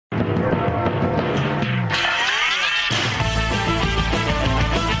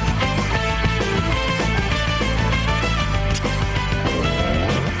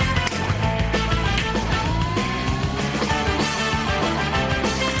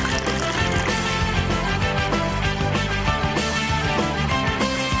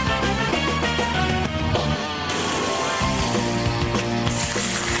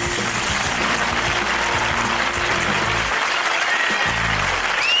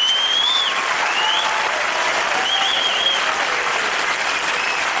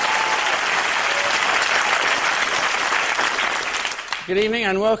Good evening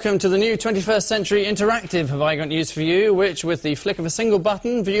and welcome to the new 21st Century Interactive Have I Got News for You, which, with the flick of a single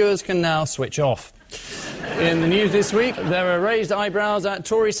button, viewers can now switch off. In the news this week, there are raised eyebrows at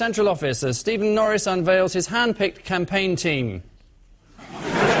Tory Central Office as Stephen Norris unveils his hand-picked campaign team.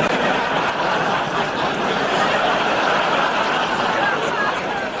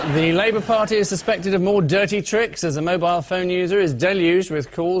 The Labour Party is suspected of more dirty tricks as a mobile phone user is deluged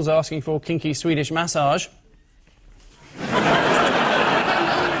with calls asking for kinky Swedish massage.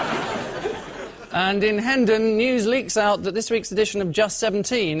 And in Hendon, news leaks out that this week's edition of Just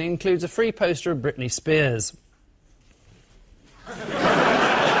 17 includes a free poster of Britney Spears.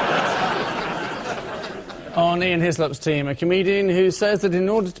 On Ian Hislop's team, a comedian who says that in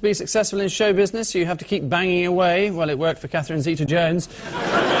order to be successful in show business, you have to keep banging away. Well, it worked for Catherine Zeta-Jones.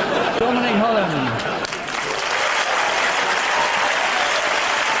 Dominic Holland.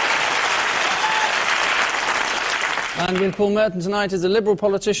 And with Paul Merton tonight is a Liberal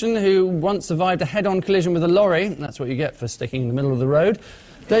politician who once survived a head-on collision with a lorry. That's what you get for sticking in the middle of the road.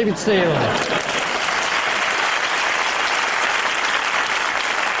 David Steele.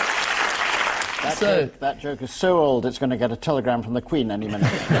 That joke is so old it's going to get a telegram from the Queen any minute.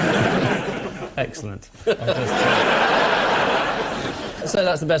 Excellent. So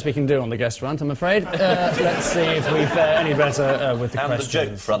that's the best we can do on the guest front, I'm afraid. Let's see if we fare any better with the questions. And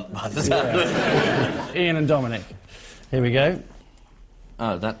the joke front, by the sound of it. Ian and Dominic. Here we go.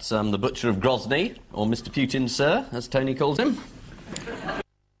 Oh, that's the Butcher of Grozny, or Mr. Putin, sir, as Tony calls him.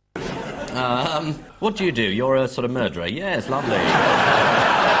 What do? You're a sort of murderer. Yes, lovely.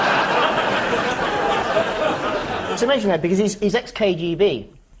 It's amazing, though, because he's ex-KGB,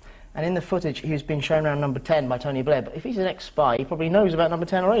 and in the footage he's been shown around number 10 by Tony Blair, but if he's an ex-spy, he probably knows about number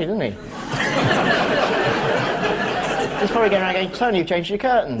 10 already, doesn't he? He's probably going around going, Tony, you've changed your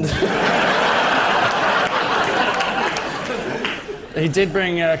curtains. He did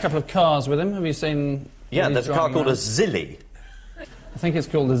bring a couple of cars with him. Have you seen... Yeah, there's a car called a Zilly. I think it's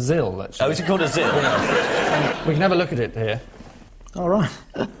called a Zill, actually. Oh, is it called a Zill? We can have a look at it here. All right.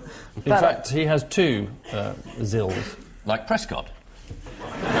 In fact, he has two Zills. Like Prescott?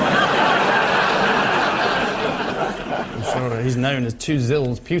 I'm sure he's known as Two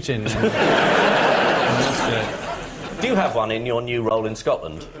Zills Putin. Do you have one in your new role in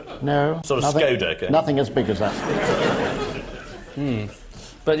Scotland? No. Sort of Skoda? Okay. Nothing as big as that.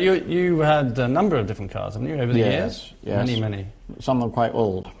 But you had a number of different cars, haven't you, over the years? Yes. Many. Some of them quite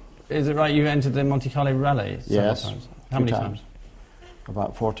old. Is it right you entered the Monte Carlo Rally several times? How many times?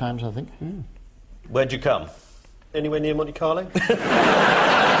 About 4 times, I think. Where'd you come? Anywhere near Monte Carlo?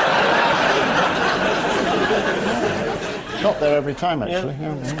 Got there every time, actually.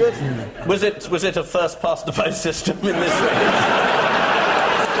 Yeah, it's good. Was it a first-past-the-post system in this race?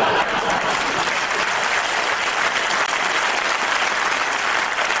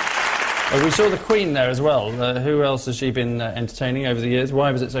 We saw the Queen there as well. Who else has she been entertaining over the years?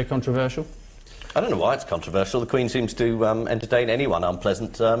 Why was it so controversial? I don't know why it's controversial. The Queen seems to entertain anyone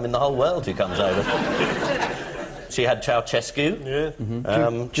unpleasant in the whole world who comes over. She had Ceausescu. Yeah.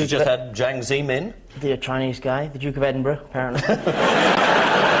 She just had Jiang Zemin. The Chinese guy, the Duke of Edinburgh, apparently.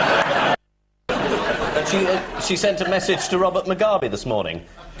 And she sent a message to Robert Mugabe this morning.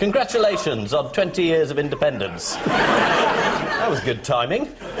 Congratulations on 20 years of independence. That was good timing.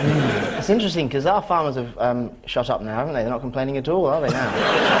 It's interesting, because our farmers have shut up now, haven't they? They're not complaining at all, are they now?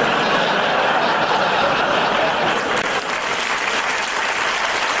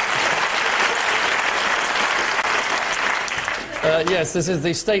 Yes, this is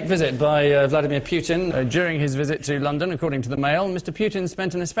the state visit by Vladimir Putin. During his visit to London, according to the Mail, Mr. Putin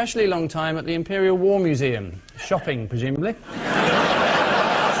spent an especially long time at the Imperial War Museum. Shopping, presumably.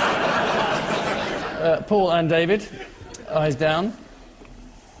 Paul and David, eyes down.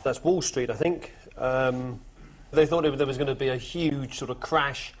 That's Wall Street, I think. They thought there was going to be a huge sort of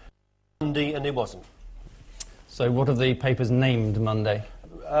crash Monday, and it wasn't. So what have the papers named Monday?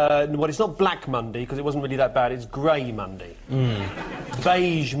 Well, it's not Black Monday, because it wasn't really that bad. It's Grey Monday.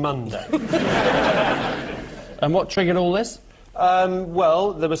 Beige Monday. And what triggered all this?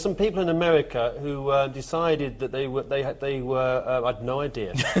 Well, there were some people in America who decided that they were. I had no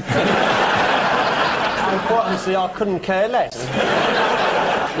idea. And quite honestly, I couldn't care less.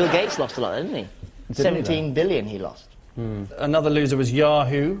 Bill Gates lost a lot, didn't he? 17 billion he lost. Another loser was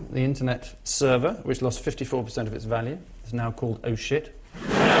Yahoo, the internet server, which lost 54% of its value. It's now called Oh Shit.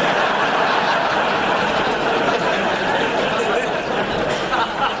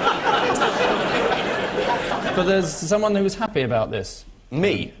 But there's someone who was happy about this.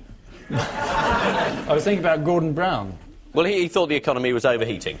 Me? I was thinking about Gordon Brown. Well, he thought the economy was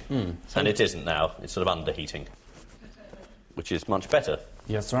overheating. And it isn't now. It's sort of underheating. which is much better.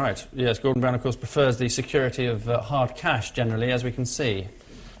 Yes, right. Yes, Gordon Brown, of course, prefers the security of hard cash, generally, as we can see.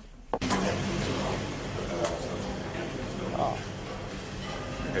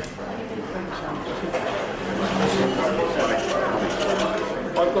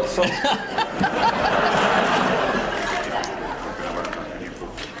 I've got some.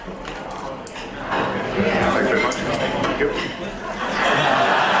 Thanks very much. Thank you.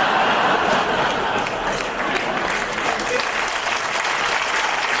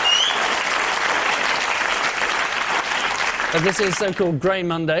 This is so-called Grey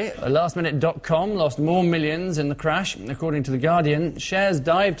Monday. Lastminute.com lost more millions in the crash. According to The Guardian, shares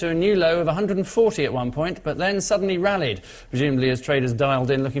dived to a new low of 140 at one point, but then suddenly rallied, presumably as traders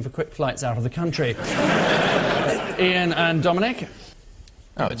dialed in looking for quick flights out of the country. Ian and Dominic?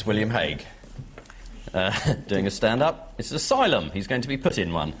 Oh, it's William Hague. Doing a stand-up. It's an asylum. He's going to be put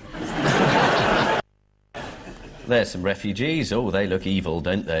in one. There's some refugees. Oh, they look evil,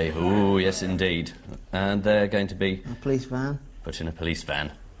 don't they? Oh, yes, indeed. And they're going to be... A police van. Put in a police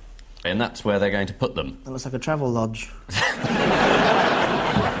van. And that's where they're going to put them. That looks like a travel lodge.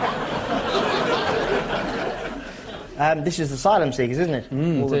 This is asylum seekers, isn't it?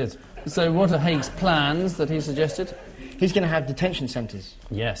 It is. So what are Hague's plans that he suggested? He's going to have detention centres.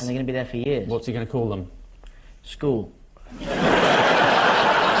 Yes. And they're going to be there for years. What's he going to call them? School.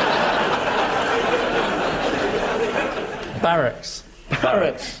 Barracks.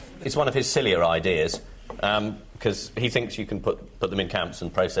 Barracks. It's one of his sillier ideas, because he thinks you can put them in camps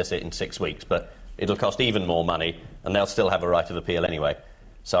and process it in 6 weeks, but it'll cost even more money, and they'll still have a right of appeal anyway.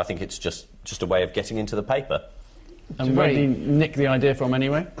 So I think it's just a way of getting into the paper. And where did he nick the idea from,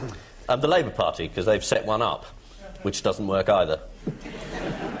 anyway? The Labour Party, because they've set one up, which doesn't work either.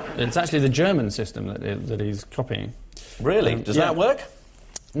 It's actually the German system that he's copying. Really? Does that work?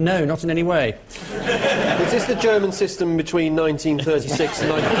 No, not in any way. Is this the German system between 1936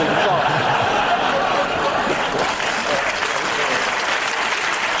 and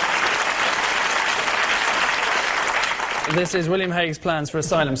 1945? This is William Hague's plans for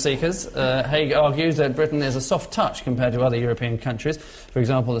asylum seekers. Hague argues that Britain is a soft touch compared to other European countries. For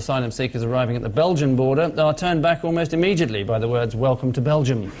example, asylum seekers arriving at the Belgian border are turned back almost immediately by the words, "Welcome to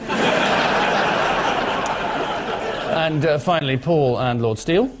Belgium." And finally, Paul and Lord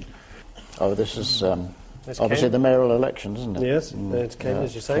Steele. Oh, this is obviously the mayoral elections, isn't it? Yes, it's Ken,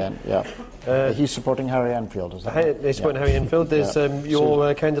 as you say. Ken, yeah. He's supporting Harry Enfield, is that right? He's supporting Harry Enfield. There's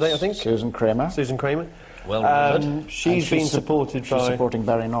your candidate, I think. Susan Kramer. Susan Kramer. Well, she's been supported by... She's supporting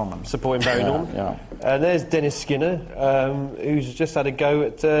Barry Norman. Supporting Barry Norman. Yeah. And there's Dennis Skinner, who's just had a go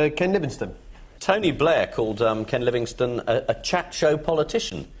at Ken Livingstone. Tony Blair called Ken Livingstone a chat show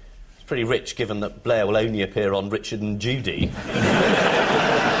politician. It's pretty rich, given that Blair will only appear on Richard and Judy.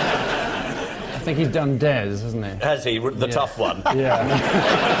 I think he's done Des, hasn't he? Has he? The tough one? Yeah.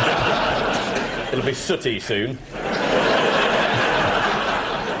 It'll be sooty soon.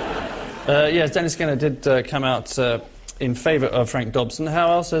 Yes, Dennis Skinner did come out in favour of Frank Dobson.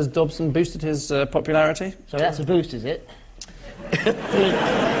 How else has Dobson boosted his popularity? So that's a boost, is it?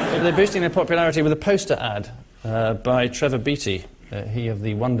 They're boosting their popularity with a poster ad by Trevor Beatty, he of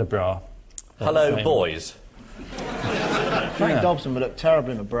the Wonder Bra. Hello, fame. boys. Frank Dobson would look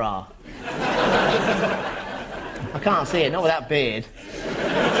terrible in a bra. I can't see it, not with that beard.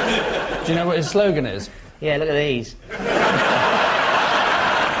 Do you know what his slogan is? Yeah, look at these.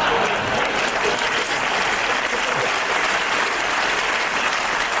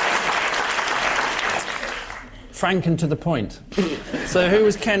 Frank and to the point. So who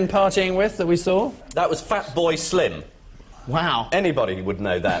was Ken partying with that we saw? That was Fat Boy Slim. Wow. Anybody would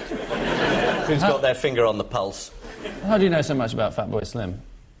know that. Who's got their finger on the pulse. How do you know so much about Fatboy Slim?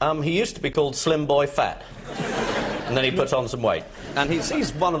 He used to be called Slim Boy Fat. And then he put on some weight. And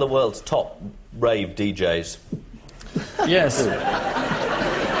he's one of the world's top rave DJs. Yes.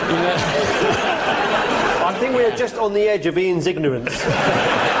 I think we are just on the edge of Ian's ignorance.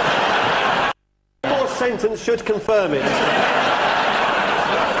 Your sentence should confirm it.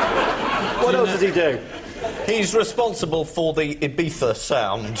 What else does he do? He's responsible for the Ibiza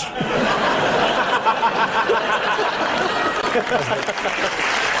sound.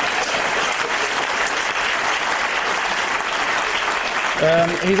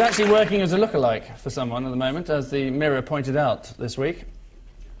 He's actually working as a lookalike for someone at the moment, as the Mirror pointed out this week.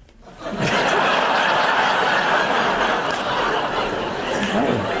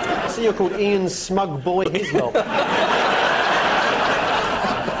 So you're called Ian Smug Boy Hislop.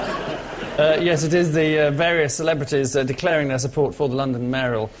 Yes, it is the various celebrities declaring their support for the London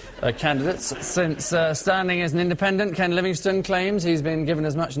mayoral candidates. Since standing as an independent, Ken Livingstone claims he's been given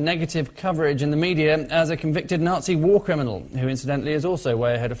as much negative coverage in the media as a convicted Nazi war criminal, who incidentally is also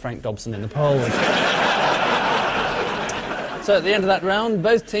way ahead of Frank Dobson in the polls. So at the end of that round,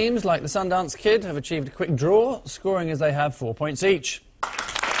 both teams, like the Sundance Kid, have achieved a quick draw, scoring as they have 4 points each.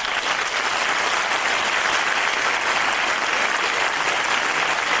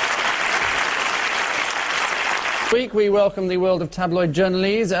 This week we welcome the world of tabloid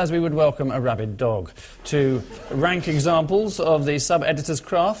journalese as we would welcome a rabid dog. To rank examples of the sub-editor's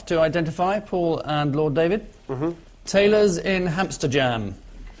craft to identify, Paul and Lord David. Tailors in hamster jam.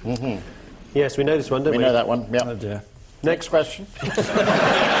 Yes, we know this one, don't we? We know that one, yeah. Oh dear. Next question. This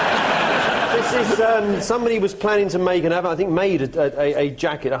is somebody was planning to make an I think made a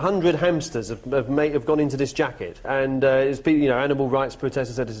jacket. 100 hamsters have gone into this jacket, and it's been, animal rights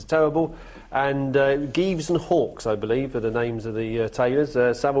protesters said this is terrible. And Geeves and Hawks, I believe, are the names of the tailors,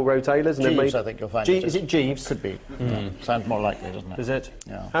 Savile Row tailors. And Jeeves, I think you'll find. Is it Jeeves? Could be. Yeah. Sounds more likely, doesn't it? Is it?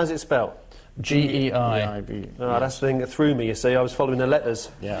 Yeah. How's it spelled? G-E-I. Oh, that's the thing that threw me. You see, I was following the letters.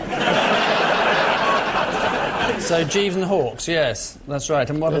 Yeah. So Jeeves and Hawks, yes, that's right.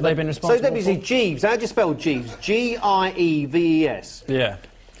 And what have they been responsible So let me see, Jeeves. How do you spell Jeeves? G-I-E-V-E-S. Yeah.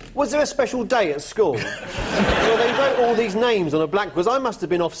 Was there a special day at school where they wrote all these names on a blackboard? Because I must have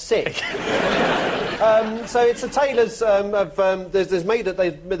been off sick. So it's the tailors they've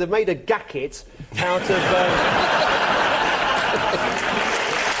made a gacket out of 100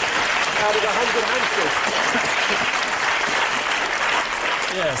 hamsters.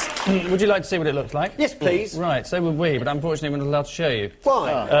 Yes. Would you like to see what it looks like? Yes, please. Right, so would we, but unfortunately we're not allowed to show you.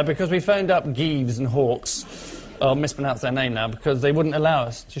 Why? Because we phoned up Geeves and Hawks. I'll mispronounce their name now, because they wouldn't allow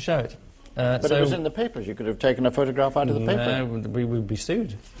us to show it. But it was in the papers. You could have taken a photograph out of the paper. No, we would be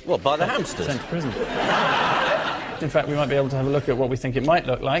sued. What, by the hamsters? Sent to prison. In fact, we might be able to have a look at what we think it might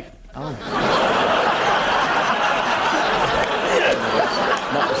look like. Oh.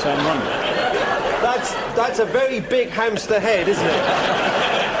 Not the same one. That's a very big hamster head, isn't it?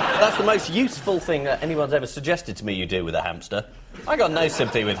 That's the most useful thing that anyone's ever suggested to me you do with a hamster. I got no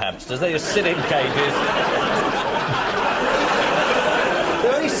sympathy with hamsters. They just sit in cages.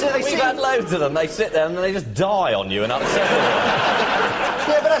 We've had loads of them. They sit there and they just die on you and upset you.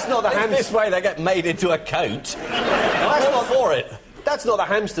 Yeah, but that's not the hamster. This way they get made into a coat. I'm not for it. That's not the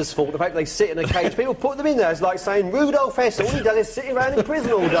hamster's fault, the fact they sit in a cage. People put them in there. It's like saying Rudolph Hess, all he does is sit around in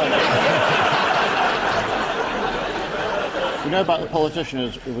prison all day. You know about the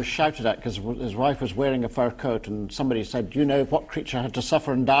politician who was shouted at because his wife was wearing a fur coat, and somebody said, "Do you know what creature had to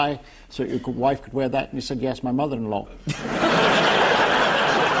suffer and die so your wife could wear that?" And he said, "Yes, my mother-in-law."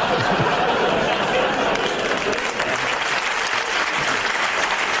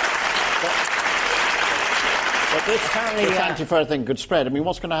 This anti-fur thing could spread. I mean,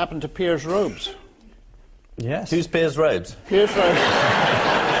 what's going to happen to Piers' robes? Yes. Who's Piers' robes? Piers' robes.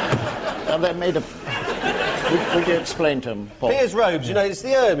 And they're made of... Would you explain to him, Paul? Piers' robes, it's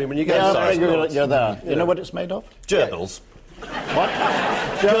the ermine when you go inside. You're there. You know what it's made of? Gerbils. What?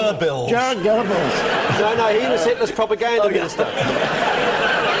 Gerbils. Gerbils. No, he was Hitler's propaganda minister.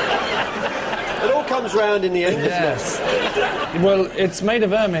 It all comes round in the end, Yes. Well, it's made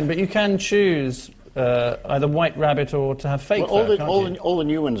of ermine, but you can choose... either white rabbit or to have fake fur, all the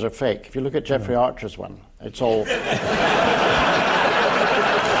new ones are fake. If you look at Jeffrey Archer's one, it's all... No,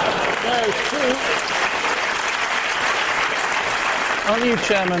 it's true. Aren't you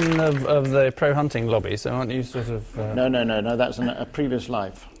chairman of the pro-hunting lobby, so aren't you sort of... No, that's a previous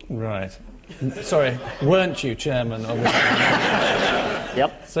life. Right. Sorry, weren't you chairman of the...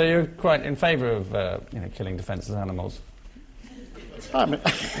 Yep. So you're quite in favour of, killing defenceless animals? I mean,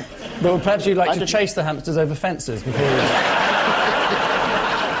 Well, perhaps you'd like to chase the hamsters over fences before you...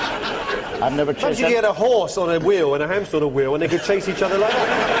 I've never chased... Perhaps you get a horse on a wheel and a hamster on a wheel and they could chase each other like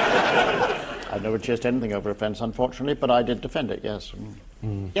that. I've never chased anything over a fence, unfortunately, but I did defend it, yes.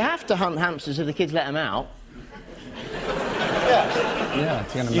 You have to hunt hamsters if the kids let them out. Yeah,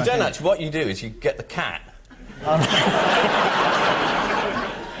 to get them You back don't in. actually. What you do is you get the cat.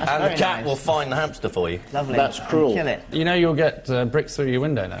 And the cat will find the hamster for you. Lovely. That's cruel. Kill it. You know you'll get bricks through your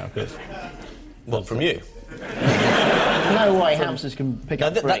window now, Chris. What, from you? No way hamsters can pick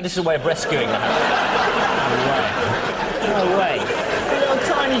up bricks. This is a way of rescuing the hamster. No way. Little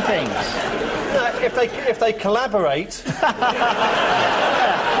tiny things. No, if they collaborate...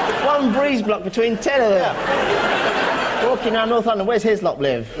 One breeze block between 10 of them. Walking around Northampton, where's Hislop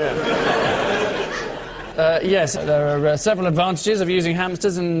live? Yes, there are several advantages of using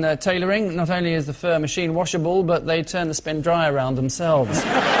hamsters in tailoring. Not only is the fur machine washable, but they turn the spin dry around themselves.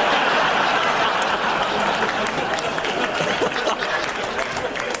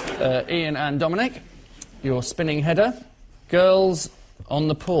 Ian and Dominic, your spinning header. Girls on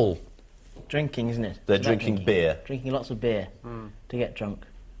the pool. Drinking, isn't it? They're drinking beer. Drinking lots of beer to get drunk.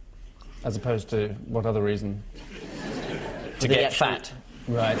 As opposed to what other reason? To get fat.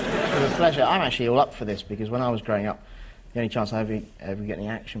 Right. For the pleasure. I'm actually all up for this because when I was growing up, the only chance I ever get any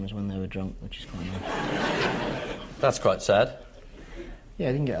action was when they were drunk, which is quite nice. That's quite sad. Yeah,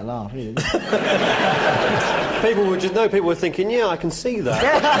 I didn't get a laugh either. People were thinking, yeah, I can see that.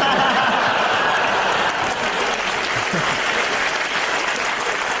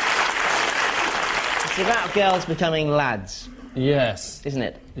 It's about girls becoming lads, Yes. isn't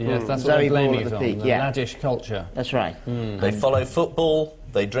it? Yes, that's what Zoe they're blaming Ball it at the on, peak, the yeah. laddish culture. That's right. They follow football,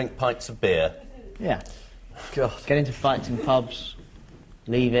 they drink pints of beer. Yeah. God. Get into fights in pubs,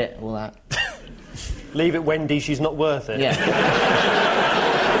 leave it, all that. Leave it, Wendy, she's not worth it. Yeah.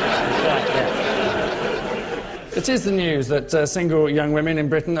 That's right, yeah. It is the news that single young women in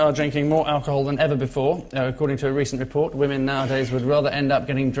Britain are drinking more alcohol than ever before. According to a recent report, women nowadays would rather end up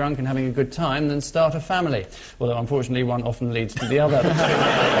getting drunk and having a good time than start a family. Although, unfortunately, one often leads to the other.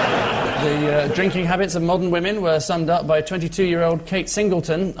 The drinking habits of modern women were summed up by 22-year-old Kate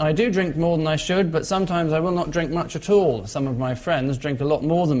Singleton. I do drink more than I should, but sometimes I will not drink much at all. Some of my friends drink a lot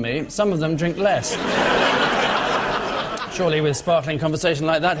more than me. Some of them drink less. Surely, with sparkling conversation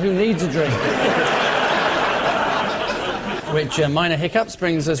like that, who needs a drink? Which minor hiccups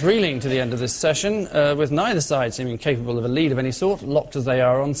brings us reeling to the end of this session, with neither side seeming capable of a lead of any sort, locked as they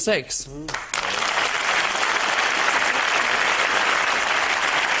are on 6.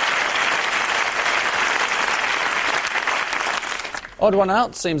 Odd one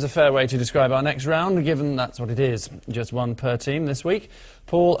out seems a fair way to describe our next round, given that's what it is. Just one per team this week.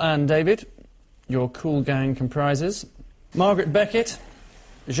 Paul and David, your cool gang comprises Margaret Beckett,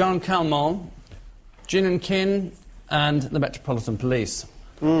 Jean Calment, Gin and Kin, and the Metropolitan Police.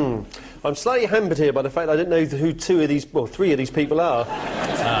 I'm slightly hampered here by the fact I don't know who three of these people are.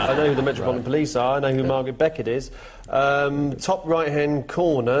 I know who the Metropolitan Police are, I know who Margaret Beckett is. Top right-hand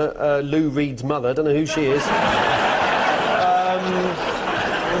corner, Lou Reed's mother, I don't know who she is.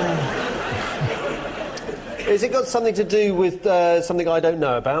 Has it got something to do with something I don't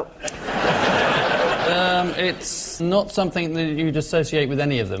know about? It's not something that you'd associate with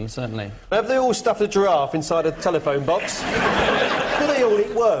any of them, certainly. Have they all stuffed a giraffe inside a telephone box? Do they all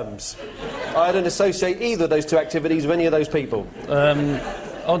eat worms? I don't associate either of those two activities with any of those people.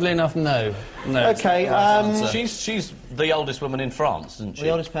 Oddly enough, no. No. OK, She's the oldest woman in France, isn't she? The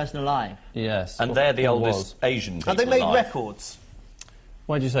oldest person alive. Yes. And they're the Or oldest was. Asian people have they made alive. records?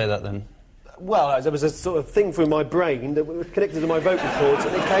 Why'd you say that, then? Well, there was a sort of thing through my brain that was connected to my vocal cords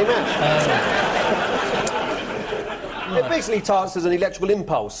and it came out. It basically starts as an electrical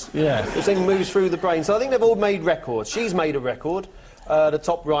impulse. Yes. Which then moves through the brain. So I think they've all made records. She's made a record. The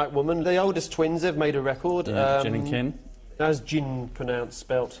top right woman. The oldest twins have made a record. Gin and Kin. How's gin pronounced,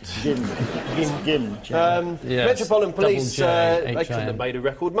 spelt? Gin. Yes. Metropolitan Police, Double J, they couldn't have made a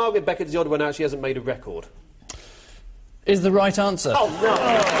record. Margaret Beckett is the odd one out. She hasn't made a record. Is the right answer. Oh, no!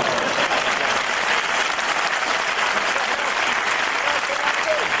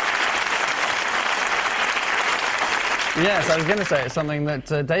 Yes, I was going to say it's something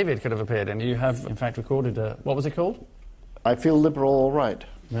that David could have appeared in. You have, in fact, recorded a... What was it called? I Feel Liberal All Right.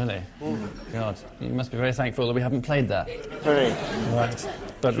 Really? God, you must be very thankful that we haven't played that. Very. Right.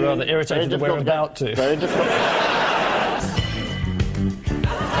 But rather irritated that we're about to. Very difficult.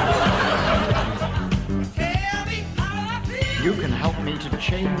 You can help me to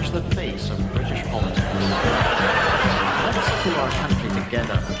change the face of British politics. Let's pull our country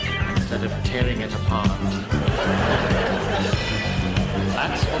together instead of tearing it apart.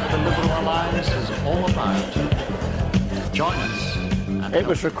 That's what the Liberal Alliance is all about. Join us. It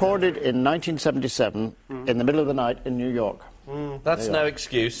was recorded in 1977 in the middle of the night in New York. That's no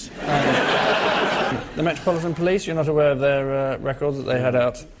excuse. The Metropolitan Police, you're not aware of their records that they had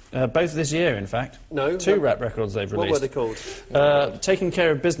out? Both this year, in fact. No. Two rap records they've released. What were they called? Taking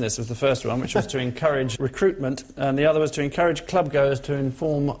Care of Business was the first one, which was to encourage recruitment, and the other was to encourage club-goers to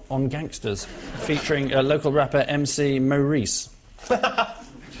inform on gangsters, featuring local rapper MC Maurice.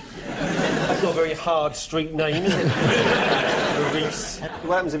 That's not a very hard street name, is it? Maurice.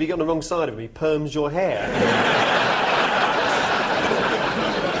 What happens if you get on the wrong side of him? He perms your hair.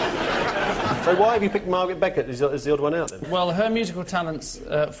 So why have you picked Margaret Beckett as the odd one out, then? Well, her musical talents,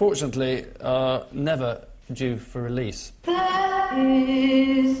 fortunately, are never due for release. There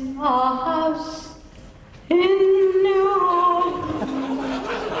is a house in New York.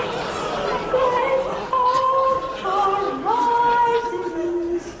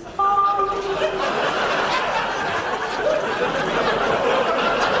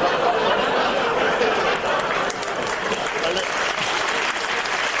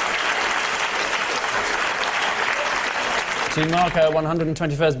 To mark her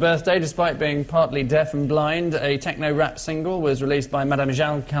 121st birthday, despite being partly deaf and blind, a techno-rap single was released by Madame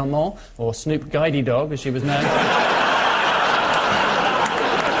Jeanne Calment, or Snoop Guidey Dog, as she was known.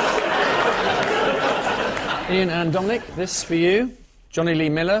 Ian and Dominic, this for you. Johnny Lee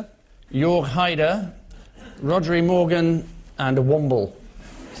Miller, Jörg Haider, Rodri Morgan, and a Womble.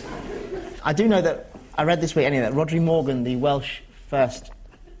 I do know that, I read this week anyway, that Rodri Morgan, the Welsh First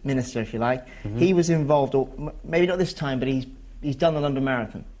Minister, if you like, he was involved, or maybe not this time, but he's done the London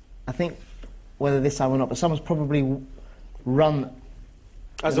Marathon. I think, whether this time or not, but someone's probably run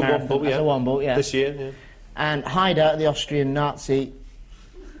as a Womble, as a Womble, yeah. This year, yeah. And Haider, the Austrian Nazi,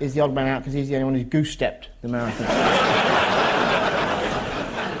 is the odd man out because he's the only one who's goose-stepped the marathon.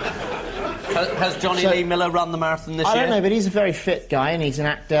 Has Johnny Lee Miller run the marathon this year? I don't know, but he's a very fit guy, and he's an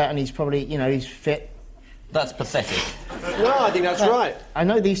actor, and he's probably, you know, he's fit. That's pathetic. No, I think that's right. I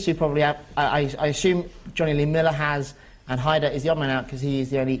know these two probably have. I assume Johnny Lee Miller has, and Haider is the odd man out because he is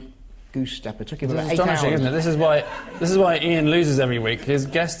the only goose stepper. It took him about 8 hours. Isn't it? This is why Ian loses every week. His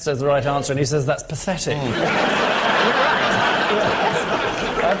guest says the right answer, and he says that's pathetic.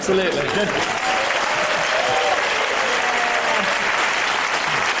 Absolutely. Good.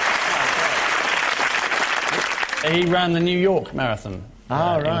 He ran the New York Marathon.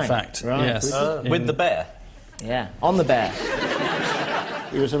 Right. In fact, right. Yes. With the bear? Yeah, on the bear.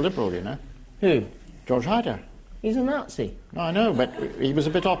 He was a liberal, you know. Who? George Haider. He's a Nazi. No, I know, but he was a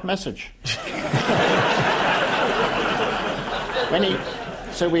bit off message.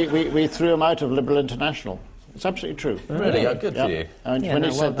 So we threw him out of Liberal International. It's absolutely true. Really? Oh, good for you. And Yeah, when he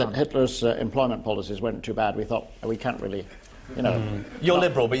well said done. that Hitler's employment policies weren't too bad, we thought, we can't really, you know... You're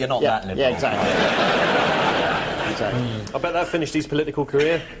liberal, but you're not that liberal. Yeah, exactly. Exactly. I bet that finished his political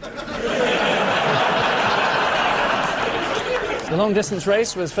career. The long-distance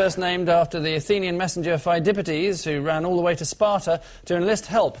race was first named after the Athenian messenger Pheidippides, who ran all the way to Sparta to enlist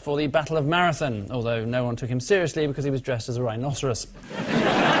help for the Battle of Marathon, although no one took him seriously because he was dressed as a rhinoceros.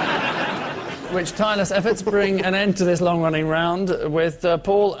 Which tireless efforts bring an end to this long-running round with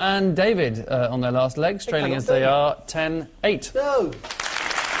Paul and David on their last legs, trailing as they are 10-8. No.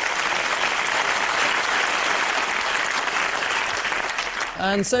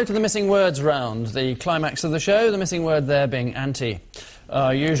 And so to the missing words round, the climax of the show, the missing word there being anti.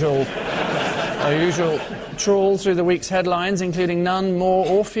 Our usual trawl through the week's headlines, including none more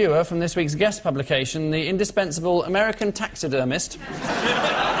or fewer from this week's guest publication, the indispensable American Taxidermist,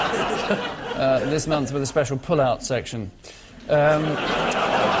 this month with a special pull-out section.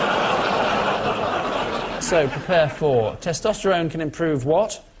 So prepare for testosterone can improve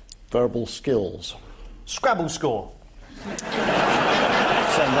what? Verbal skills. Scrabble score.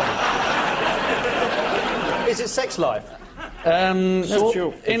 Is it sex life? In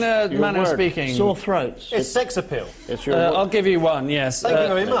a manner of speaking. Sore throats. It's sex appeal. It's your I'll give you one, yes. Thank you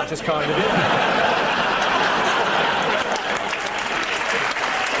very much. That's kind of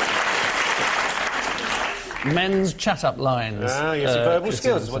you. Men's chat-up lines. Ah, yes, verbal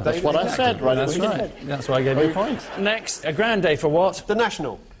skills is what That's what I said, right? That's right. That's why I gave you a point. Next, a grand day for what? The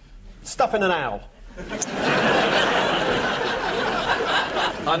National. Stuffing an owl.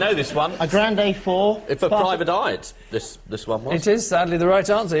 I know this one. A grand day for... For private eye, it's this one was. It is sadly the right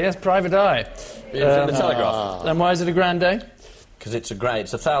answer, yes, private eye. It was in the Telegraph. And why is it a grand day? Because it's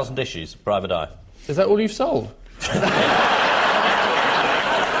 1,000 issues, private eye. Is that all you've sold?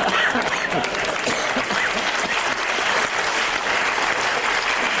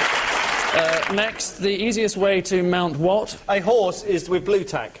 Next, the easiest way to mount what? A horse is with blue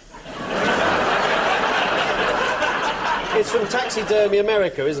tack. It's from Taxidermy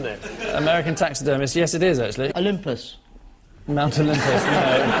America, isn't it? American Taxidermist, yes it is actually. Olympus. Mount Olympus,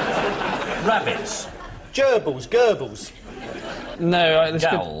 no. Rabbits. Gerbils. No, this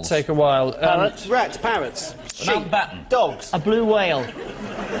Gowls. could take a while. Parrots. Rats, parrots. Sheep. Mountbatten. Dogs. A blue whale.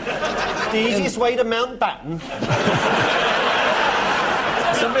 The easiest way to Mountbatten.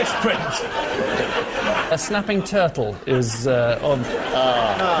 It's a misprint. A snapping turtle is the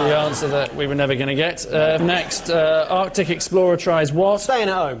answer that we were never going to get. Next, Arctic explorer tries what? Staying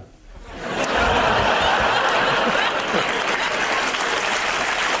at home.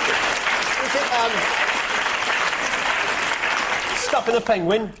 Is it, stuffing a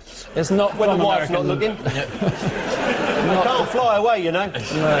penguin It's not when from the wife's American... not looking? I can't fly away, you know.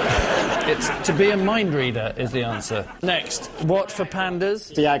 It's to be a mind reader is the answer. Next, what for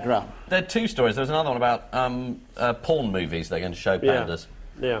pandas? Viagra. There are two stories. There's another one about porn movies they're going to show pandas.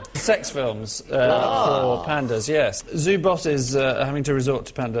 Yeah. Sex films for pandas, yes. Zoo bosses are having to resort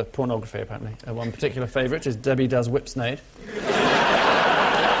to panda pornography, apparently. One particular favourite is Debbie Does Whipsnade.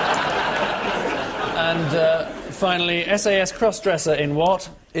 And Finally, SAS crossdresser in what?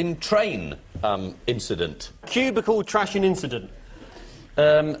 In train incident. Cubicle trashing incident.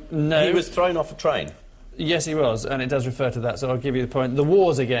 No. He was thrown off a train. Yes, he was, and it does refer to that, so I'll give you the point. The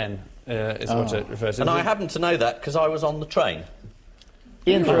wars again is what it refers to. And I happen to know that because I was on the train.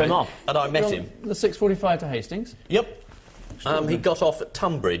 Ian threw him off. And I met him. The 6:45 to Hastings. Yep. He got off at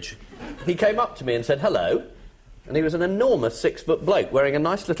Tunbridge. He came up to me and said, hello. And he was an enormous 6-foot bloke wearing a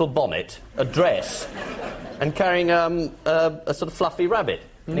nice little bonnet, a dress, and carrying a sort of fluffy rabbit.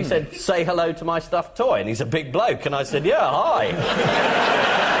 And he said, say hello to my stuffed toy. And he's a big bloke. And I said, yeah, hi.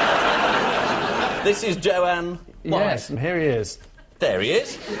 This is Joanne. Yes, and here he is. There he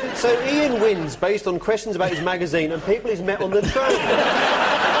is. So Ian wins based on questions about his magazine and people he's met on the train.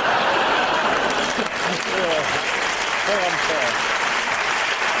 Very unfair.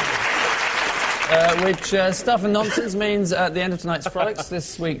 Which stuff and nonsense means at the end of tonight's frolics,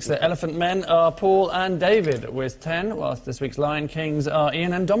 this week's Elephant Men are Paul and David with 10, whilst this week's Lion Kings are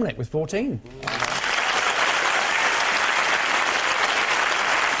Ian and Dominic with 14.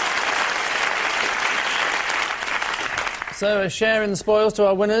 So a share in the spoils to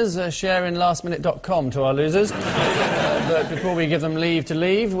our winners, a share in lastminute.com to our losers. But before we give them leave to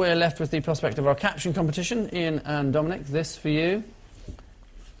leave, we're left with the prospect of our caption competition. Ian and Dominic, this for you.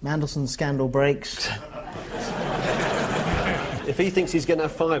 Mandelson's scandal breaks. If he thinks he's getting a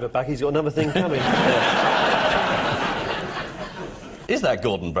fiver back, he's got another thing coming. Is that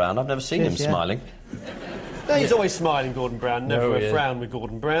Gordon Brown? I've never seen him smiling. No, he's always smiling, Gordon Brown. Never No, a he is. frown with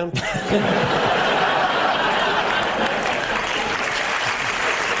Gordon Brown.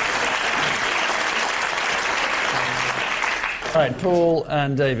 All right, Paul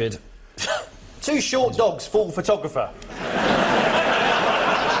and David. Two short dogs fall photographer.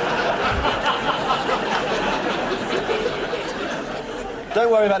 Don't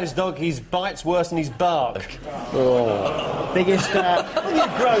worry about his dog, his bite's worse than his bark. Biggest... What are you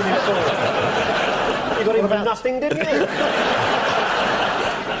groaning for? You got him for nothing, didn't you?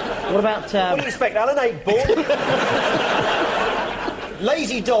 what about... What do you expect, Alan? 8 ball?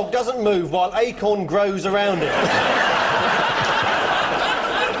 Lazy dog doesn't move while acorn grows around it.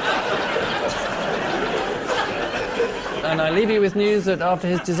 And I leave you with news that after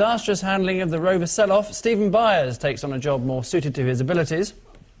his disastrous handling of the Rover sell-off, Stephen Byers takes on a job more suited to his abilities.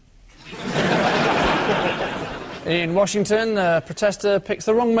 In Washington, a protester picks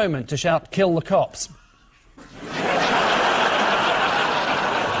the wrong moment to shout, "Kill the cops."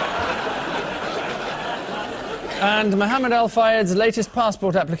 And Mohammed Al Fayed's latest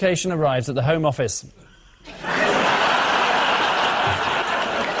passport application arrives at the Home Office.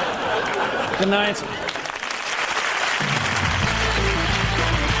 Good night.